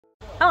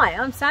Hi,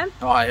 I'm Sam.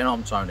 Hi, and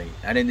I'm Tony.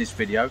 And in this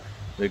video,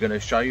 we're going to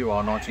show you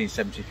our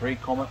 1973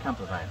 Commer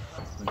Campervan.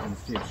 We're going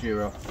to see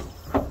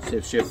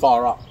if she'll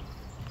fire up.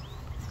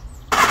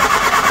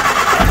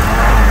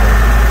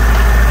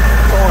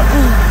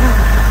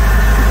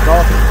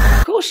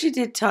 Of course you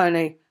did,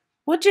 Tony.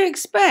 What do you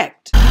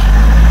expect?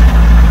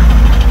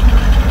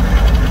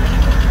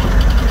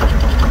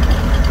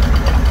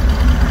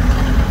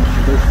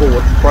 Move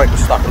forward, brake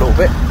was stuck a little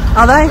bit.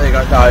 Are they? There you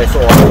go. No, it's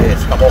all right.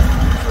 It's come off.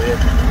 So,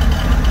 yeah.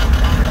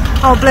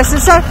 Oh, bless her.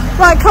 So,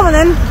 right, come on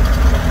then.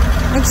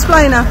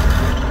 Explain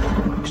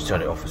her. Just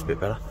turn it off, it's a bit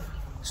better.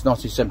 It's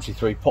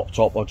 1973 pop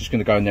top. I'm just going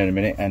to go in there in a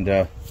minute and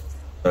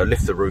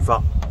lift the roof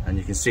up, and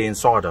you can see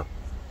inside her.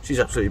 She's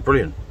absolutely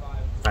brilliant.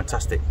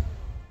 Fantastic.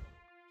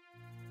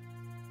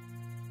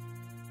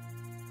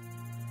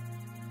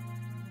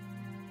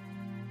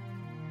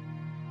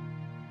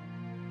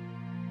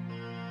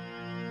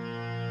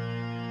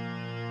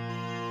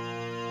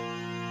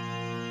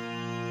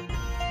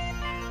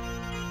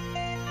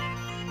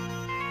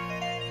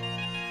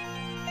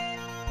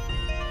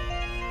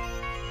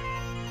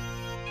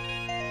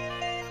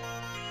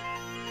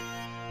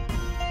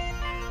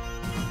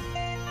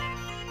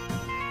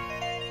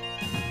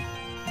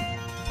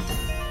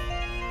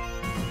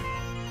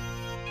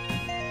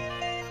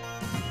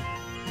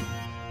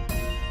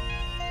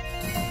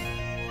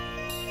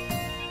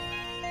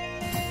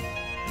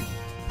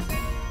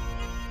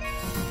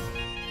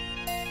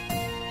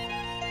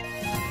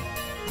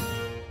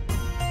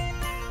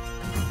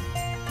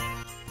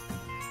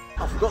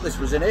 I forgot this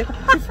was in here.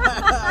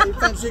 You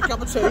fancy a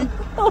cup of tea?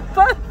 Oh,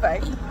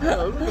 perfect.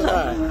 Oh, look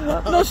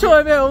at that. Not sure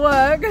if it'll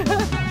work.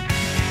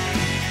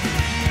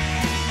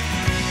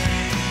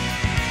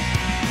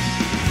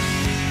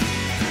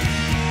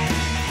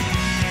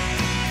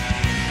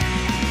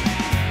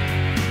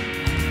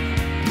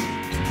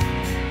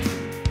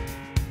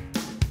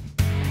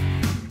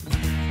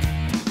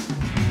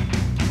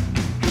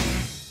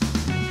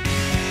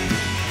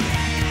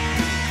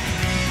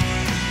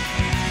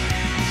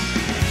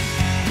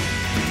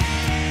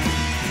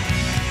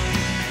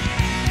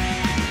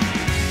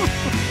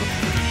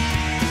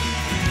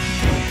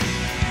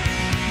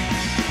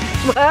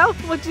 Well,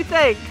 what do you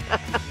think?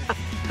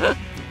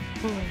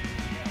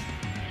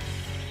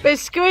 Bit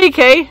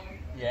squeaky.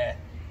 Yeah,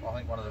 I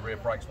think one of the rear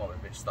brakes might be a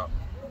bit stuck.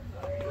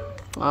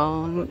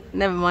 Oh,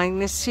 never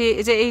mind. Is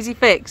it easy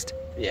fixed?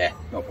 Yeah,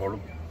 no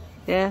problem.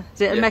 Yeah.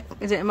 Is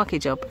it a mucky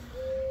job?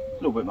 A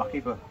little bit mucky,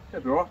 but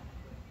it'll be alright.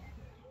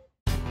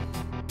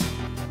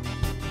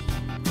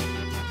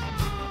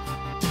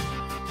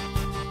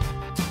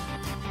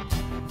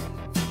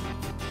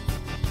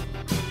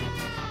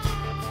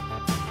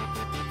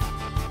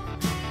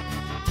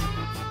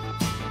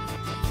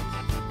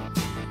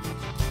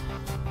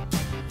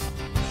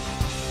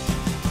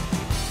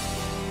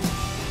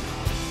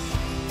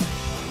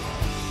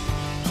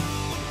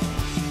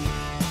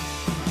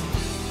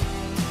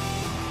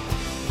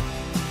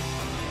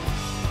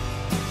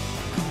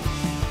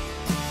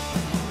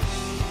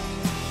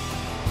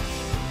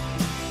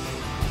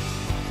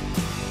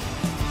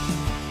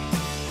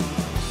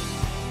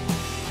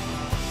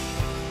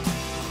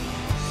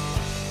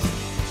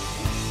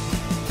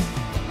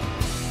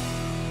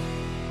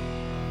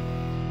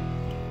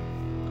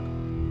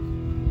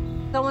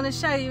 I want to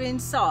show you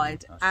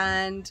inside,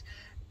 and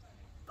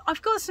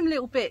I've got some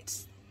little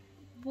bits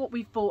what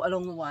we've bought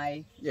along the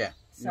way. Yeah,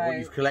 So what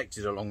you've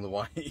collected along the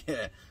way.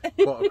 Yeah,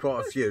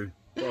 quite a few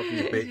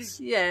bits.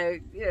 Yeah.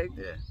 Yeah.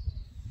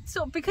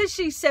 So because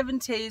she's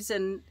 70s,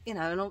 and you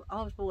know, and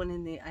I was born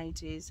in the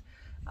 80s.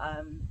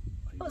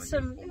 Got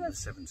some. Born in the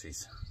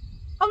 70s.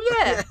 Oh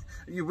yeah. Yeah.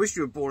 You wish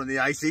you were born in the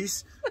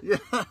 80s. Yeah.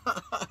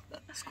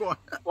 It's quite.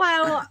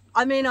 Well,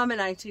 I mean, I'm an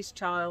 80s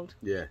child.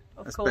 Yeah.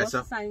 Of that's course,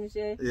 better. same as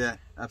you. Yeah,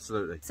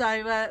 absolutely.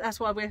 So that's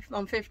why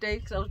I'm 50,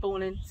 because I was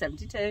born in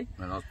 72.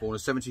 And I was born in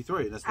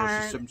 73. That's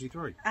why she's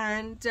 73.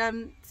 And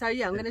so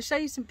yeah, I'm going to show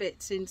you some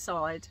bits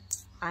inside,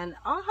 and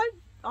I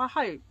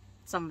hope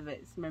some of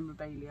it's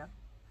memorabilia.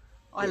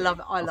 I love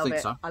it. I love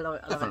it. So. I love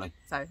it. Definitely.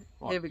 So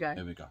Right, here we go.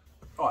 Here we go.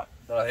 Right,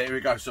 so here we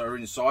go. So we're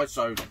inside.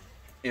 So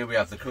here we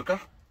have the cooker.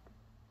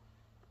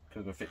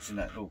 Cooker fits in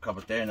that little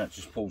cupboard there, and that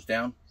just pulls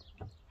down.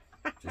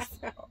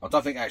 I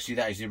don't think actually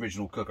that is the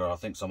original cooker. I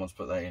think someone's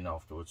put that in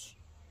afterwards.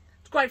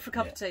 It's great for a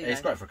cup of tea.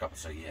 It's great for a cup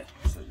of tea, yeah.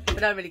 Absolutely. We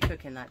don't really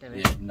cook in that, do we?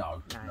 Yeah,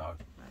 no.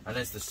 And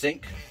there's the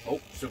sink. Oh,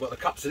 still got the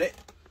cups in it.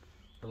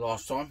 The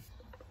last time.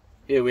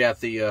 Here we have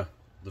the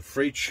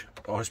fridge,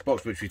 ice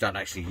box, which we don't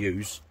actually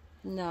use.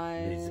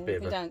 No, Needs a bit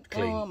we of a don't.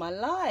 clean. Oh my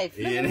life!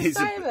 Yeah, it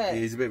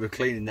needs a bit of a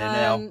clean in there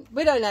now.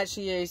 We don't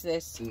actually use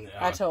this No.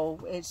 at all.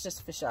 It's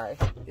just for show.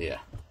 Yeah.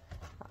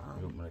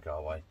 We don't want to go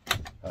away.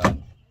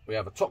 We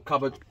have a top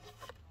cupboard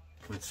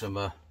with some.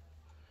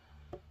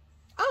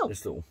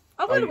 This little.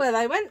 I wonder where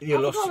they went. You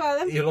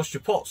I lost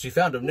your pots. You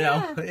found them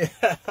now.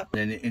 Yeah.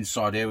 Then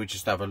inside here we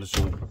just have a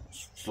little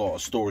sort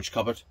of storage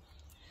cupboard.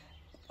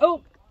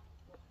 Oh.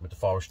 With the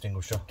fire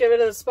extinguisher. Get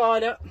rid of the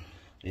spider.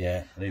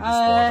 Yeah. Leave the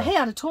spider. He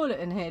had a toilet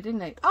in here,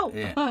 didn't he? Oh.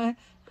 Yeah.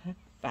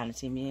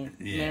 vanity mirror.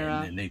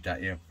 Yeah, you need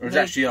that, yeah. There's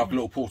actually like a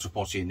little porta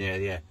potty in there,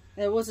 yeah.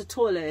 There was a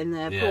toilet in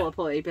there, porta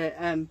potty, but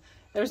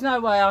there was no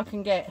way I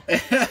can get...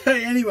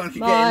 Anyone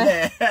can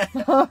get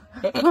in there.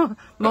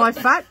 my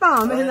fat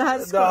bum in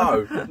that.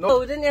 No.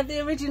 Oh, didn't you have the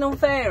original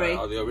fairy?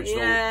 Oh, the original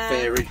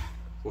fairy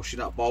washing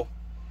up bowl.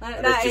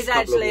 That is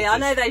actually, I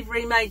know they've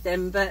remade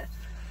them, but...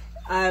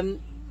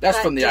 that's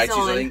from the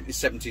 80s, I think, the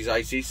 70s,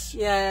 80s.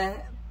 Yeah.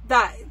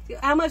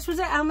 How much was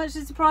it? How much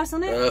is the price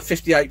on it?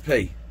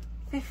 58p.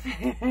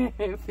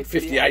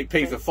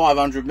 58p for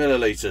 500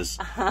 millilitres.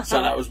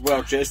 So that was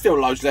well cheap. There's still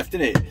loads left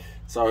in it.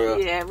 So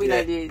yeah, we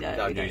don't use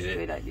that. We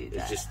don't use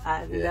that. Just,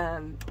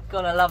 and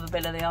gotta love a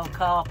bit of the old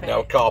carpet. The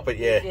old carpet,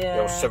 the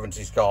old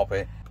 70s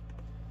carpet.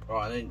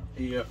 Right, and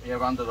then you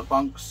have under the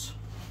bunks,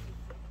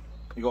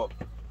 you got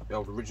the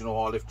old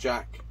original high lift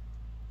jack.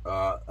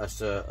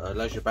 That's a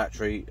leisure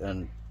battery,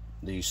 and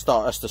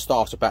that's the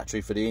starter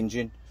battery for the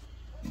engine.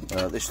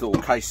 This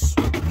little case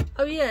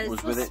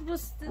was with it.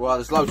 Well,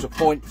 there's loads of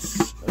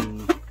points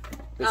and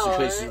bits and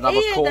pieces,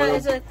 another coil.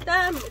 There's a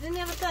didn't you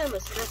have a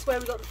thermos? That's where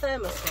we got the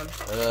thermos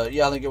from.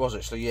 Yeah, I think it was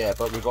actually, yeah,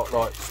 but we've got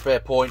like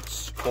spare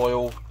points,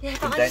 coil, but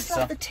condenser. I just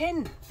like the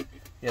tin.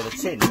 Yeah, the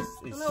tin.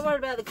 I'm not worried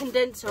about the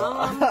condenser.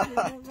 I'm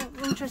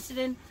interested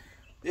in...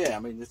 Yeah, I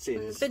mean the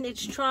tin.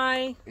 Vintage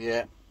tray.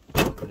 Yeah,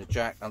 and a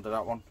jack under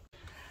that one.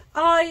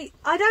 I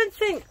don't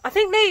think... I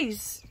think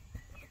these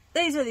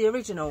are the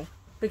original,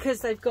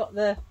 because they've got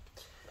the...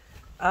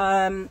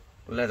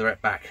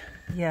 leatherette back.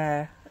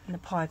 Yeah, and the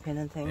piping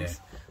and things.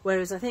 Yeah.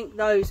 Whereas I think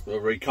those... They're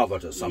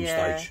recovered at some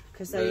stage.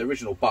 They're the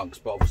original bunks,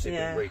 but obviously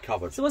been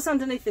recovered. So what's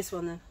underneath this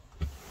one then?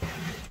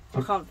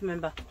 I can't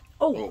remember.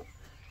 Oh,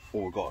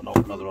 we've got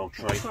another old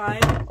tray.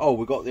 Oh,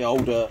 we've got the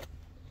older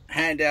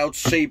handheld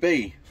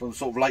CB from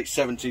sort of late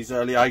 70s,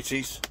 early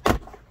 80s.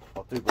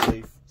 I do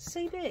believe.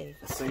 CB?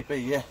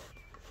 CB, yeah.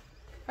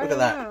 Look at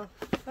that. Wow.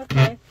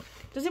 Okay.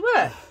 Does it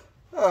work?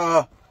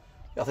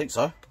 I think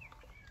so.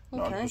 Okay.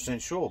 Not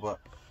 100% sure, but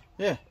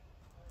yeah.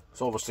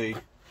 It's obviously a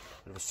bit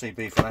of a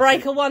CB for that.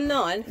 Breaker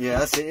 19? Yeah,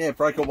 that's it, yeah,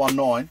 Breaker 19.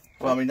 Well,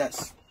 I mean,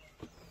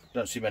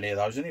 don't see many of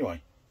those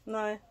anyway.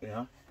 No.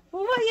 Yeah.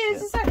 Well, what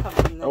years does that come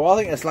from then? Oh, I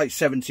think that's late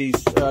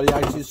 70s, early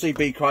 80s.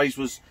 CB craze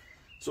was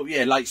sort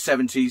of, late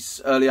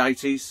 70s, early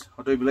 80s,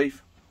 I do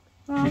believe.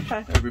 Oh,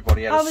 okay.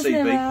 Everybody had a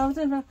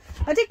CB.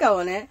 I did go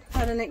on it. I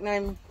had a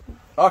nickname.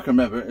 I can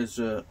remember it as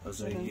a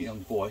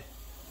young boy.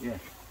 Yeah.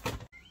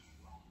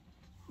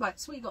 Right,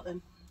 so what you got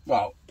then?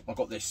 Well, I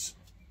got this,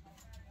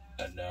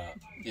 and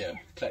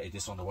collected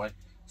this on the way.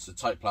 It's a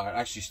tape player. It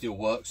actually still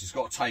works. It's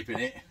got a tape in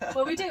it.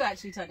 Well, we do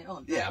actually turn it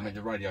on. Yeah, I mean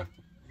the radio.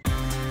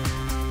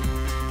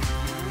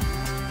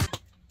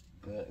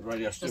 The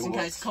radio still just in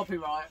works. case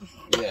copyright.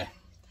 Yeah.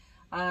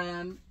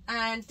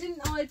 And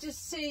didn't I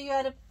just see you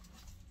had a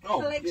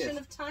collection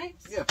of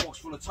tapes? Yeah, a box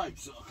full of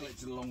tapes that I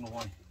collected along the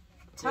way.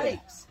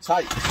 Tapes?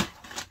 Yeah. Tapes.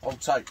 Old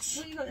tapes.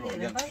 What you got in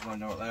here then, I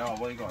know what they are.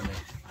 What have you got in there?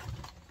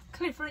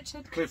 Cliff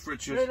Richard. Cliff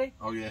Richard. Really?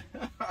 Oh, yeah.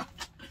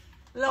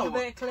 Love a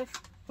bit of Cliff.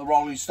 The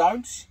Rolling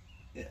Stones.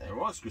 Yeah, they're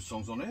right. There's good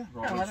songs on there.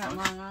 I don't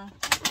mind.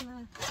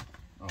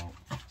 Oh.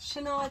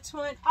 Shania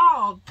Twain.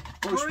 Oh,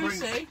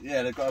 Brucey.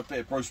 Yeah, they've got a bit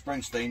of Bruce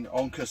Springsteen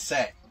on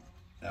cassette.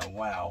 Oh,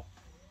 wow.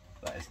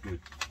 That is good.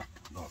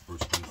 Like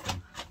Bruce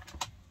Springsteen.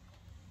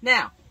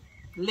 Now,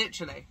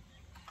 literally.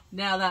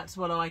 Now that's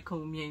what I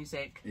call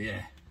music.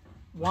 Yeah.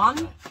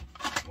 One,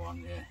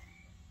 yeah.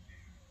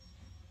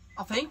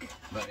 I think.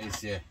 That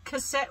is, yeah.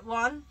 Cassette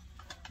 1.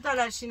 Don't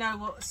actually know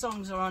what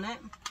songs are on it.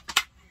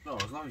 Oh,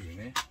 there's loads in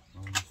here.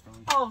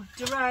 Oh,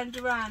 Duran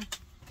Duran.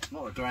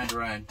 Not a Duran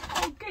Duran.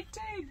 Oh, get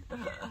in.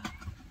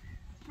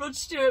 Rod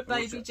Stewart,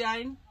 Baby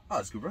Jane. Oh,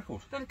 that's a good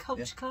record. Bit of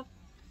Culture Club.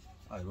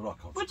 Oh, you like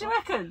Culture Club. What do you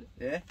reckon?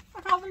 Yeah.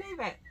 I can't believe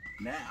it.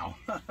 Now.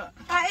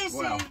 That is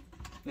wow.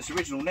 It's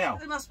original now.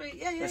 It must be,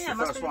 yeah, That's it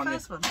must be the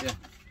first one. Yeah.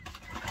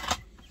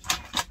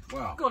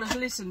 Wow. Got to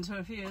listen to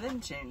a few of them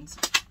tunes.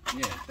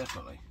 Yeah,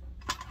 definitely.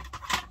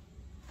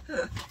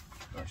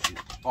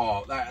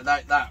 Oh,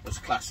 that was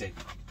classic.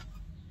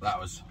 That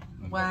was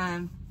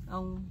Wham.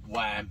 Oh.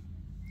 Wham.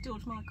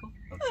 George Michael.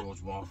 Oh,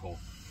 George Michael.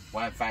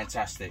 Wham,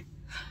 fantastic.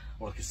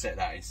 What a cassette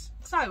that is.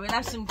 So we'll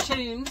have some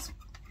tunes.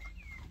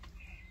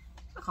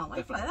 I can't wait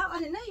to play that. I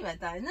didn't know you had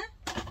that in there.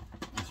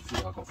 There's a few,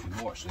 I've got a few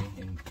more actually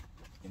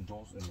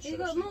indoors. In the you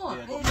got more?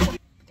 Yeah, got more.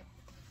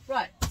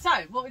 Right, so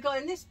what we got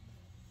in this?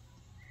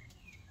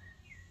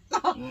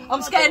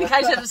 I'm scared in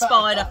case there's a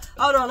spider.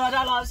 Hold on, I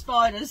don't like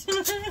spiders.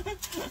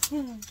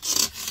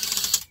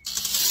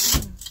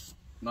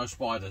 No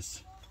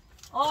spiders.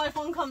 Oh, if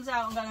one comes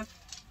out, I'm going to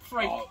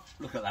freak. Oh,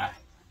 look at that.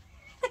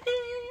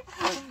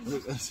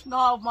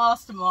 No,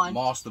 mastermind.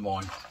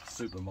 Mastermind.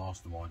 Super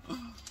mastermind.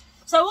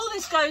 So all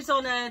this goes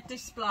on a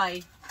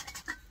display.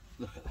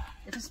 Look at that.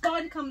 If a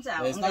spider comes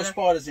out, there's no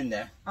spiders in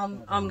there.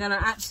 I'm going to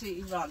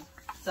absolutely run.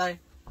 So,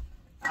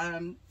 a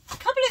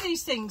couple of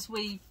these things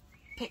we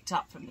picked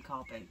up from the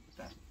car boot.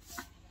 But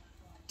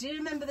do you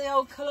remember the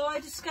old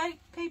kaleidoscope,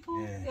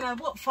 people? Yeah. You know,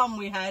 what fun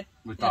we had.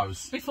 With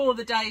those. Before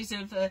the days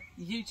of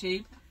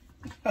YouTube.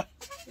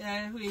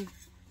 Yeah, we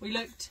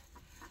looked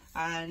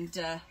and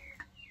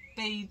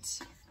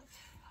beads,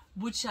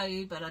 would show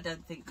you, but I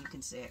don't think you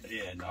can see it.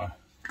 Yeah, no.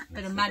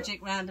 Bit of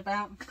magic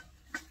roundabout.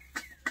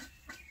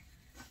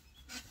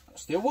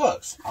 Still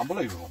works.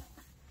 Unbelievable.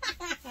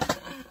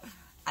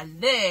 And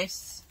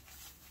this,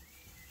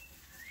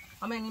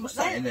 I mean, what's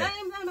that in there?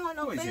 They might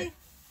not What be. is it?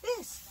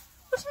 This.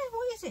 What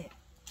is it?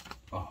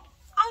 Oh.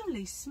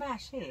 Only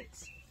smash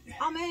hits.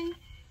 I mean,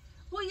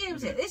 what year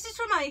was it? This is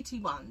from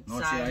 81.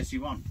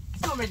 1981. So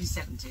it's not really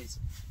 70s.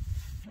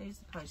 Here's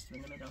the poster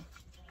in the middle.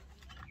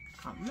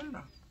 Can't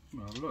remember.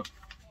 Well, have a look.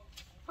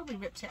 Probably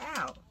ripped it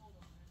out.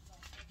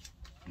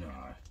 No.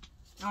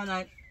 Oh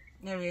no,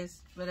 there he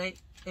is. Ready?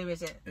 Who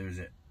is it? Who is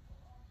it?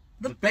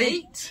 The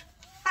Beat.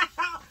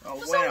 Oh,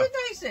 What wow. song did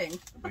they sing?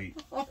 The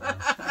Beat.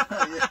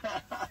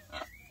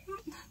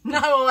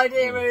 No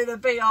idea who the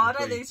Beat are. I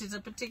don't The think this is a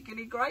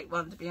particularly great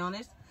one, to be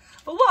honest.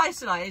 But what I used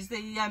to like is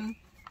the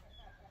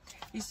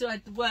you still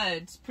had the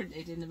words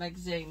printed in the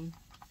magazine.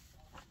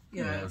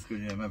 You know, Yeah, that's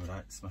good. Yeah, remember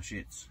that. Smash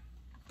hits.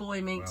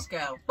 Boy meets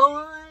girl.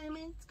 Boy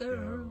meets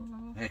girl.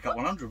 Haircut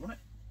 100, wasn't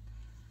it?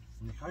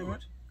 Nick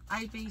Hayward.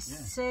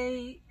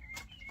 ABC.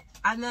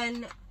 And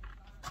then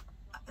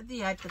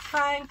you had the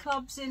fan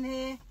clubs in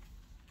here.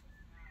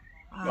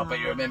 I bet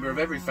you're a member of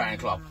every fan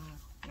club.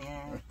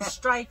 Yeah.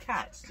 Stray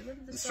Cats. Do you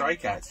remember The Stray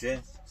Cats, yeah.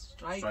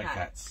 Stray Stray Cats.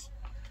 Cats.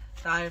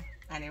 So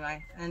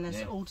anyway, and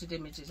there's altered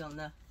images on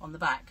the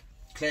back.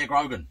 Claire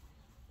Grogan.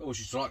 I always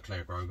used to like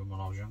Claire Grogan when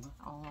I was younger.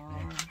 Oh,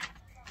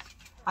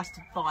 I used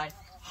to buy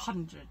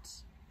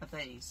hundreds of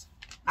these.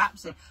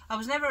 Absolutely. I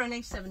was never an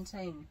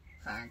E17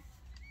 fan.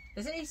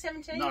 Is it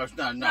E17? No,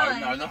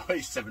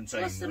 he's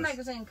 17. What's the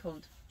magazine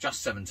called?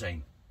 Just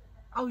 17.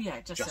 Oh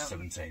yeah, just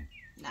 17.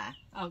 Nah.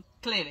 Oh,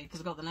 clearly, because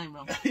I got the name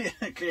wrong. Yeah,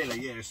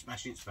 clearly, yeah, a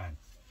Smash Hits fan.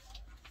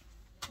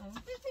 Oh,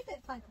 there's a bit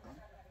of paper then.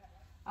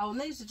 Oh, and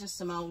these are just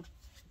some old,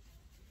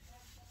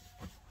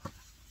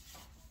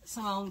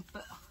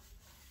 but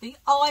the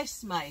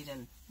Ice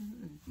Maiden.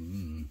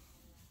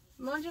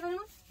 Remind you of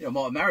anyone? Yeah, I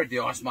might have married the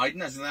Ice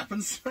Maiden, as it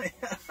happens.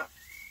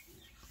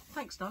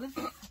 Thanks, darling.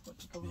 What do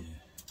you call them?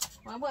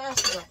 Well, what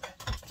else do we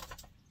got?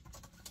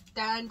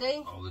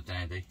 Dandy. Oh, the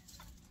Dandy.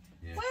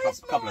 Yeah, Where's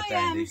couple of my,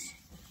 Dandies.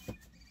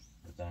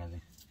 The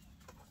Dandy.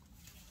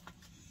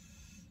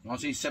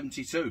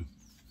 1972.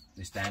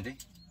 This Dandy.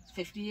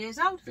 50 years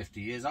old.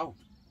 50 years old.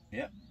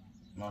 Yep.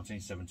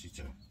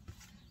 1972.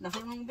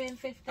 Nothing wrong with being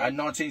 50. And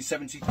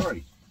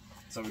 1973.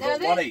 So we've Now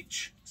got one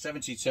each.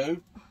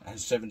 72 and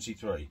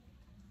 73.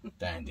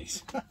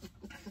 Dandies.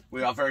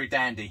 We are very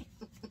dandy.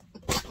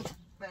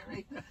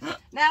 Very.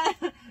 Now,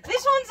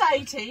 this one's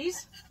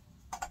 80s.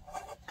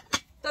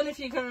 Don't know if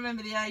you can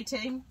remember the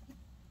 18.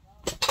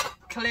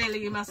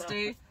 Clearly you must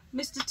do.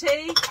 Mr.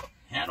 T.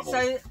 Hannibal.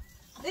 So,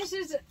 this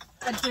is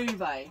a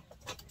duvet.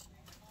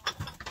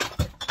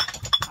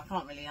 I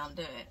can't really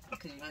undo it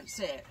because you won't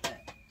see it, but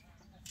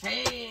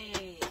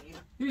hey,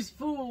 who's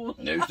fool?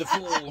 Who's the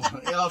fool?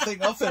 Yeah, I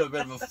feel a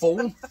bit of a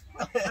fool.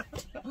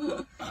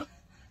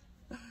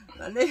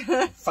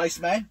 Face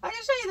man. I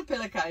can show you the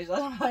pillowcase. I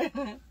don't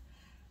know.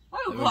 They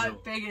were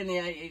quite big in the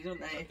 80s,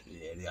 weren't they?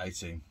 Yeah, the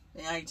 18.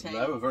 The 18.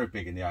 They were very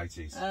big in the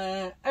 80s.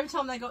 Every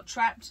time they got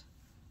trapped,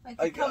 they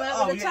could come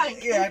out with a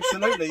tank. Yeah,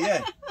 absolutely,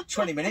 yeah.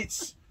 20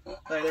 minutes,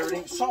 they had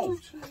everything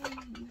solved.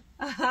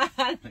 I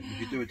think we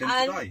could do it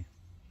then today.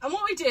 And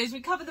what we do is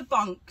we cover the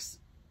bunks.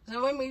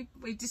 So when we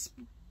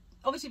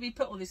obviously we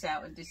put all this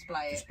out and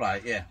display it. Display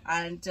it, yeah.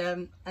 And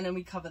then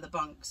we cover the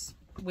bunks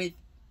with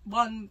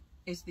one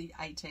is the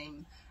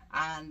 18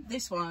 and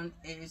this one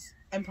is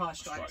Empire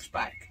Strikes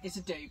Back. It's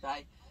a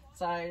duvet.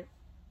 So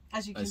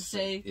as you can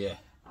see, yeah,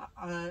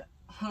 a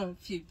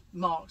few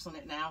marks on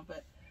it now,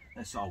 but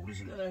that's old,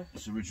 isn't it?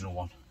 It's the original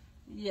one.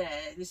 Yeah,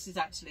 this is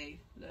actually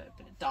a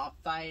bit of Darth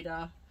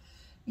Vader.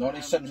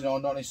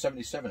 1979,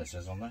 1977 it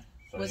says on there.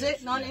 So was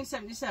it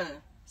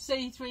 1977?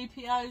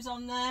 C3PO's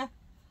on there.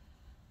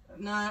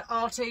 No,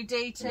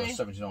 R2D2. Well,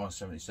 79,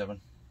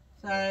 77.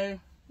 So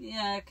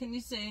yeah, can you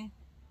see?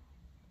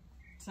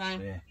 So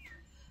yeah,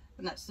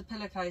 and that's the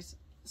pillowcase.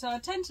 So I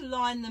tend to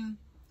line them.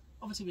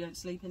 Obviously, we don't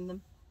sleep in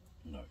them.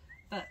 No.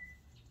 But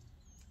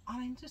I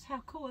mean, just how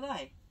cool are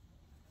they?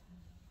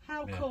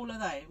 How cool are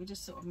they? We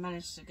just sort of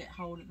managed to get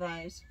hold of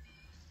those.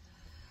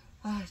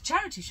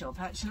 Charity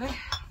shop, actually.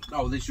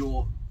 Oh, there's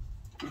your.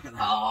 Look at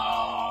that.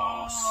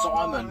 Oh,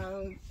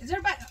 Simon. Is there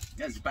a battery?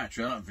 Yeah, there's a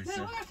battery. I don't know if it's. Is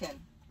it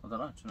working? I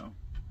don't know.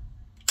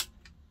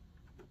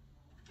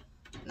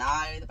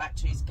 No, the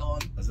battery's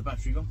gone. Has the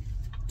battery gone?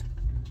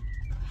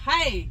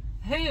 Hey,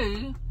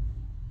 who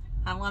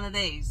had one of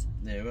these?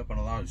 Yeah, we had one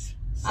of those.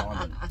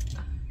 Simon.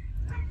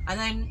 And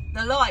then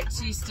the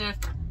lights used to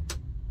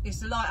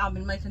light up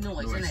and make a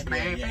noise, didn't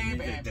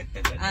it?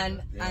 Yeah.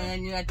 And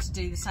then you had to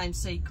do the same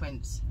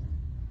sequence.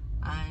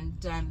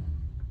 And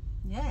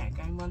yeah,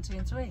 going 1, 2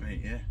 and 3.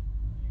 Yeah.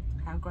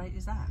 How great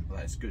is that? Well,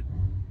 that's good.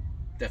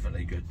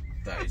 Definitely good.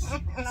 That is.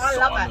 I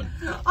love it.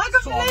 I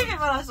couldn't believe it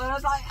when I saw it. I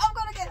was like, I've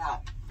got to get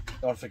that.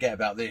 Don't forget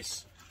about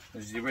this.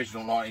 This is the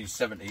original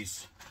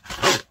 1970s.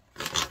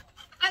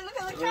 And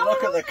look at the colour.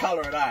 Look at the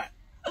colour of that.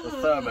 The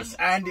thermos.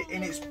 And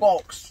in its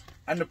box.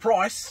 And the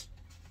price.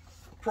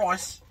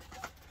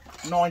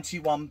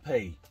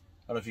 91p.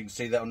 don't know if you can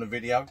see that on the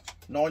video.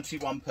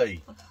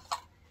 91p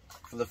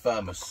for the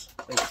thermos.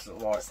 It's like,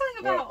 there's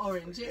something about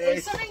orange.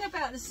 There's something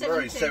about the 70's.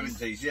 Very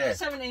 70s, yeah.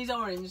 70's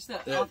orange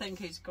that I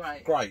think is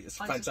great. Great, it's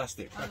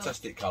fantastic,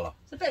 fantastic colour.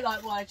 It's a bit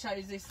like why I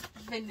chose this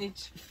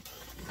vintage.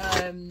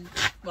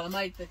 Well, I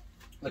made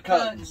the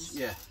curtains.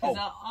 Yeah. Oh.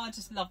 I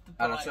just love the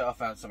bright. And I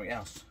found something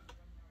else. Do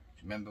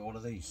you remember all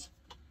of these?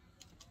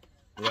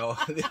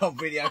 The old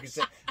video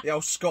cassette, the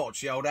old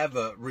Scotch, the old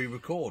advert,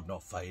 re-record,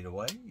 not fade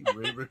away.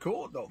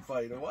 Re-record, not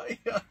fade away.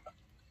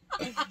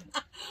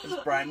 It's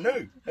brand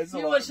new. It's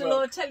you watched a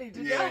lot of telly,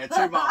 did you? Yeah,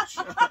 too much.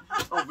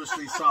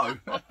 Obviously so.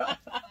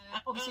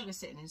 Obviously we're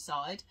sitting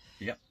inside.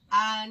 Yep.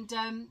 And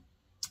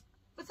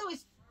we thought we'd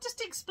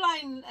just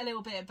explain a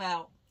little bit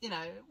about, you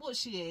know, what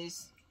she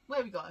is,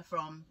 where we got her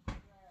from,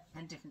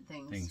 and different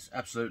things.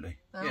 Absolutely.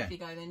 So yeah. off you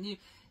go then. You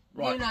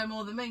know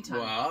more than me,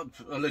 Tony. Well,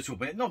 a little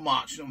bit, not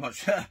much.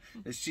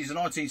 She's a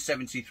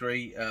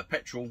 1973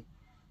 petrol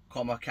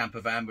Commer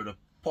Campervan with a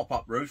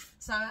pop-up roof.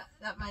 So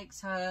that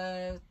makes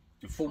her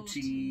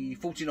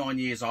 49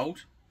 years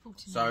old.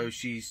 49. So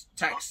she's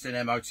taxed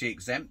and MOT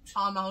exempt.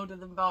 I'm older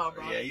than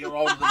Barbara. Yeah, you're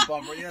older than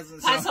Barbara. As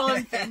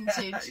I'm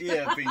vintage.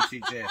 Yeah,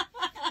 vintage, yeah.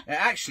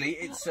 Actually,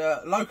 it's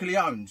locally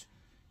owned.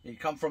 It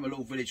come from a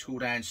little village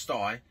called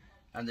Anstey.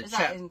 And the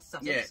chap, in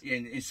Sussex? Yeah,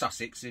 in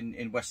Sussex,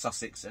 in West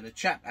Sussex. And the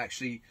chap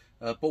actually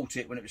bought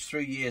it when it was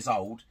 3 years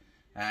old.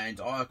 And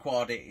I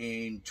acquired it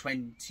in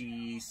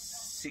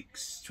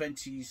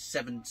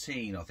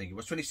 2017, I think it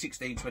was.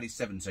 2016,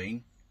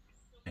 2017.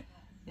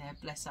 Yeah,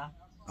 bless her.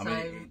 I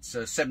mean, it's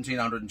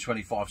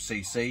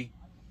 1725cc.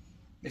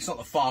 It's not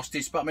the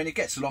fastest, but I mean, it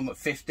gets along at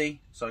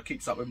 50, so it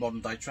keeps up with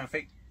modern day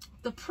traffic.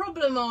 The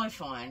problem I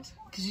find,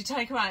 because you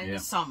take her out in the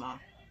summer,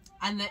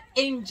 and the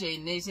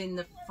engine is in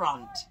the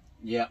front.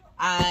 Yeah.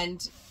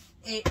 And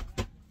it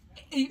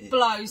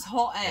blows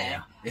hot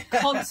air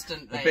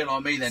constantly. A bit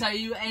like me then. So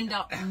you end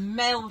up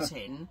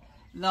melting,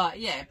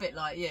 a bit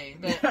like you.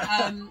 But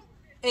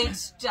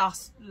it's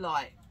just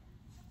like,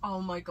 oh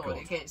my God,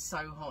 it gets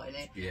so hot in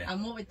it. Yeah.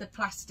 And what with the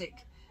plastic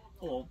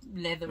or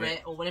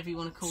leatherette or whatever you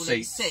want to call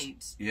it,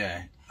 seats.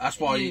 Yeah. That's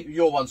why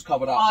your one's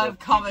covered up. I've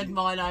covered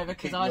mine over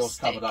because I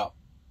stick. Covered up.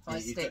 I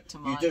stick to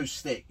mine. You do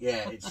stick,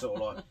 yeah. It's sort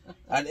of like,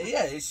 and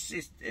yeah,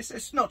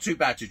 it's not too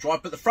bad to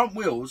drive, but the front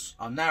wheels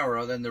are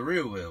narrower than the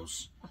rear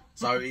wheels.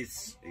 So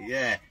it's,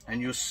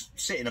 and you're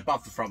sitting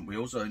above the front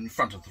wheels, or in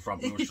front of the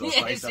front wheels.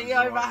 So you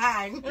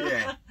overhang.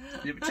 Yeah.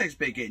 It takes a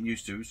bit getting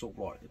used to, sort of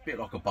like, a bit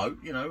like a boat,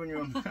 you know, when you're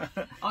on,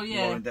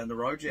 rolling down the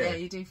road, Yeah,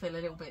 you do feel a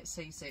little bit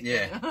seasick.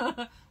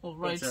 Yeah. Or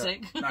road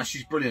sick. No,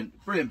 she's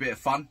brilliant. Brilliant bit of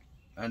fun,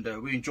 and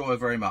we enjoy her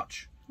very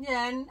much.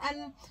 Yeah, and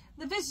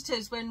the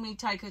visitors, when we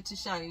take her to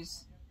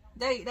shows,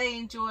 they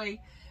enjoy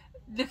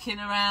looking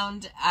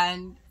around,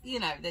 and you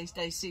know they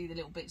see the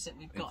little bits that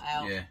we've got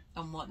out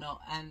and whatnot,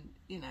 and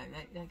you know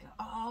they go,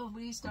 oh,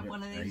 we used to have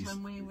one of these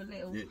when we were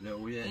little, you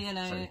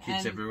know, so the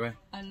kids everywhere,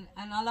 and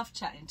I love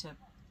chatting to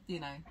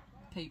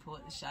people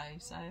at the show.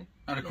 So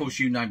and of course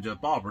you named her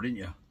Barbara, didn't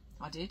you?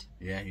 I did.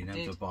 Yeah, you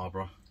named her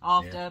Barbara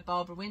after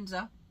Barbara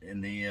Windsor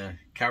in the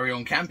Carry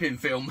On Camping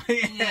film.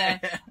 Yeah,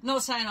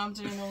 not saying I'm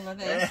doing all of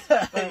this,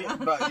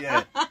 but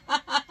yeah.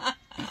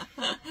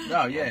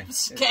 No, yeah.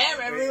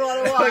 Scare everyone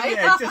away.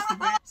 Just a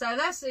bit. So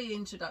that's the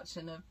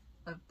introduction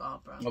of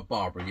Barbara. Of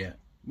Barbara, yeah.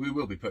 We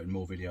will be putting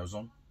more videos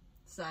on.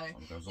 So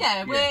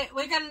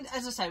we're going,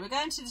 as I say, we're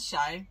going to the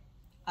show.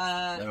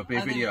 There'll be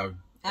a video.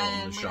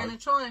 And we're going to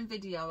try and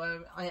video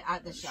her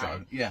at the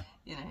show. Yeah.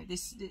 You know,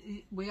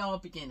 we are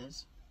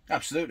beginners.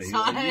 Absolutely.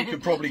 So, you can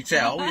probably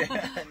tell.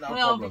 Yeah, we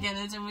are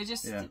beginners, and we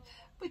just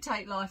we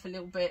take life a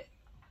little bit.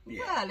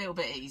 Yeah, a little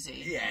bit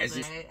easy. Yeah,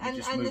 just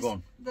move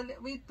on.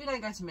 We don't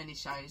go to many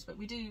shows, but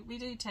we do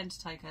tend to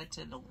take her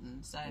to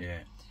Lawton. So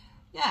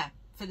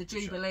for the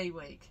Jubilee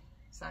week.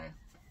 So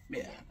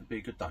it'll be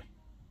a good day.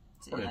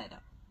 See you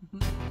later.